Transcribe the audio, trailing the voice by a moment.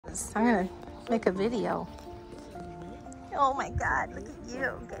I'm gonna make a video. Oh my God, look at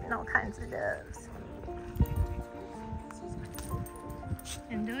you getting all kinds of doves.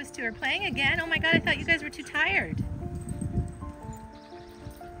 And those two are playing again. Oh my God, I thought you guys were too tired.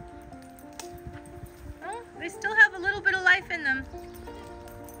 Oh, they still have a little bit of life in them.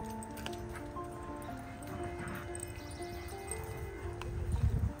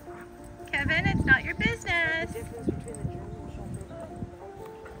 Kevin, it's not your business.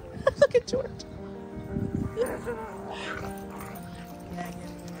 Look at George.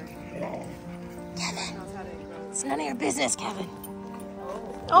 Kevin, it's none of your business, Kevin.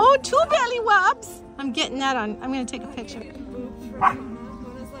 Oh, two belly wobs. I'm getting that on. I'm going to take a picture.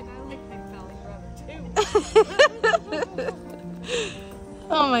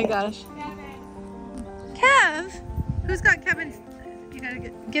 Oh my gosh. Kev, who's got Kevin's? You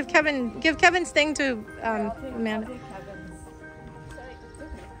gotta give Kevin's thing to Amanda.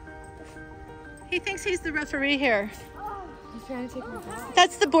 He thinks he's the referee here. He's trying to take my dog.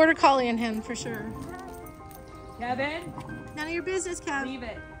 That's the border collie in him for sure. Kevin, None of your business, Kev. leave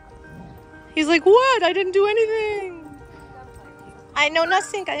it. He's like, what? I didn't do anything. I know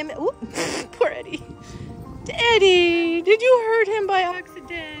nothing. I am. Ooh, poor Eddie. Eddie, did you hurt him by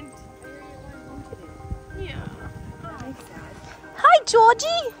accident? Yeah. Hi, Georgie.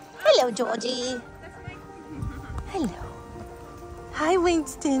 Hello, Georgie. Hello. Hi,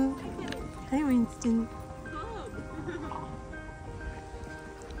 Winston. Hi, Winston.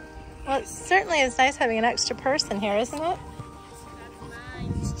 Well, it certainly is nice having an extra person here, isn't it?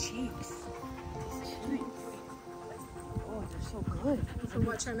 These cheeks. Oh, they're so good. So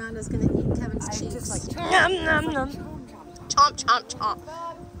watch, Amanda's gonna eat Kevin's cheeks. Just like Nom, nom, nom. Chomp, chomp, chomp.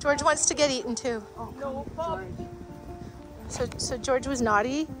 George wants to get eaten too. oh, no, George. So George was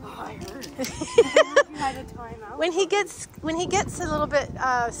naughty. Oh, I heard. You had a timeout. When he gets a little bit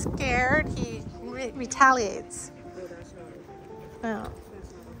scared, he retaliates. Oh, that's not it. Oh.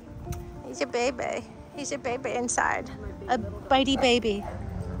 He's a baby. He's a baby inside. A bitey baby.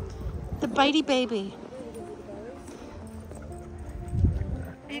 The bitey baby.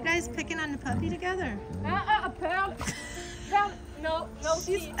 Are you guys picking on the puppy together? Pound. No,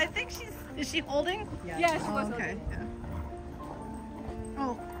 I think she's. Is she holding? Yeah, she was Okay. Yeah.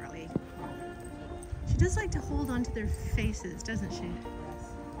 Oh, Carly. She does like to hold onto their faces, doesn't she?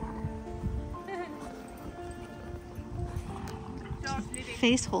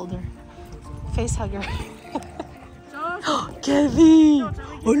 Face holder. Face hugger. Kevin!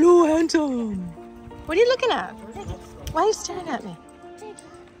 Hello, handsome! What are you looking at? Why are you staring at me?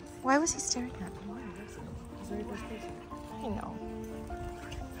 Why was he staring at me? I know.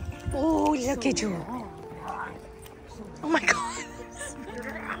 Oh, look at you. Oh my God.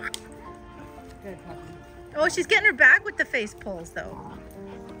 Oh, she's getting her back with the face pulls though.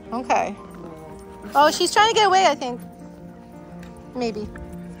 Okay. Oh, she's trying to get away, I think. Maybe.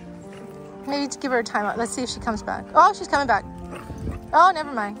 Maybe to give her a timeout. Let's see if she comes back. Oh, she's coming back. Oh,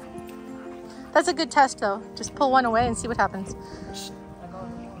 never mind. That's a good test though. Just pull one away and see what happens.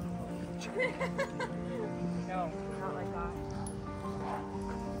 No, not like that.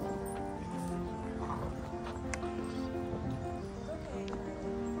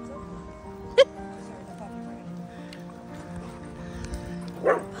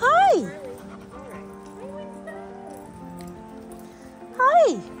 Hi.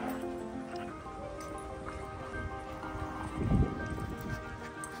 Hi.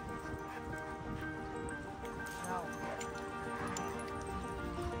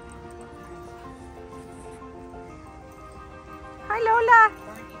 Hi, Lola.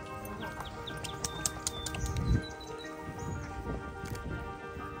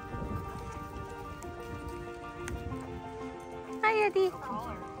 Hi, Eddie.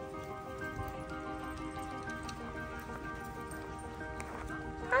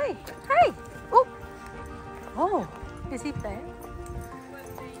 Hi. Hi. Oh. Oh. Is he playing?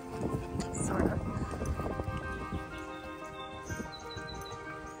 Sort of.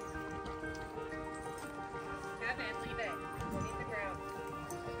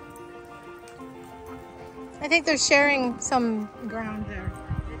 I think they're sharing some ground there.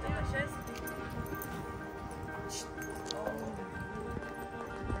 Is it delicious?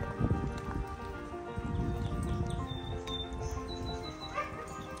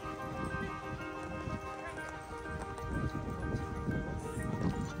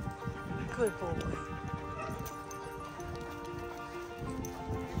 Good boy.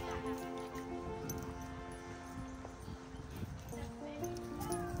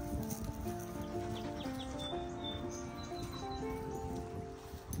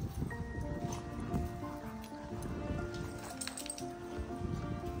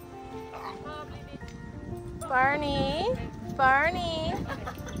 Barney. Barney.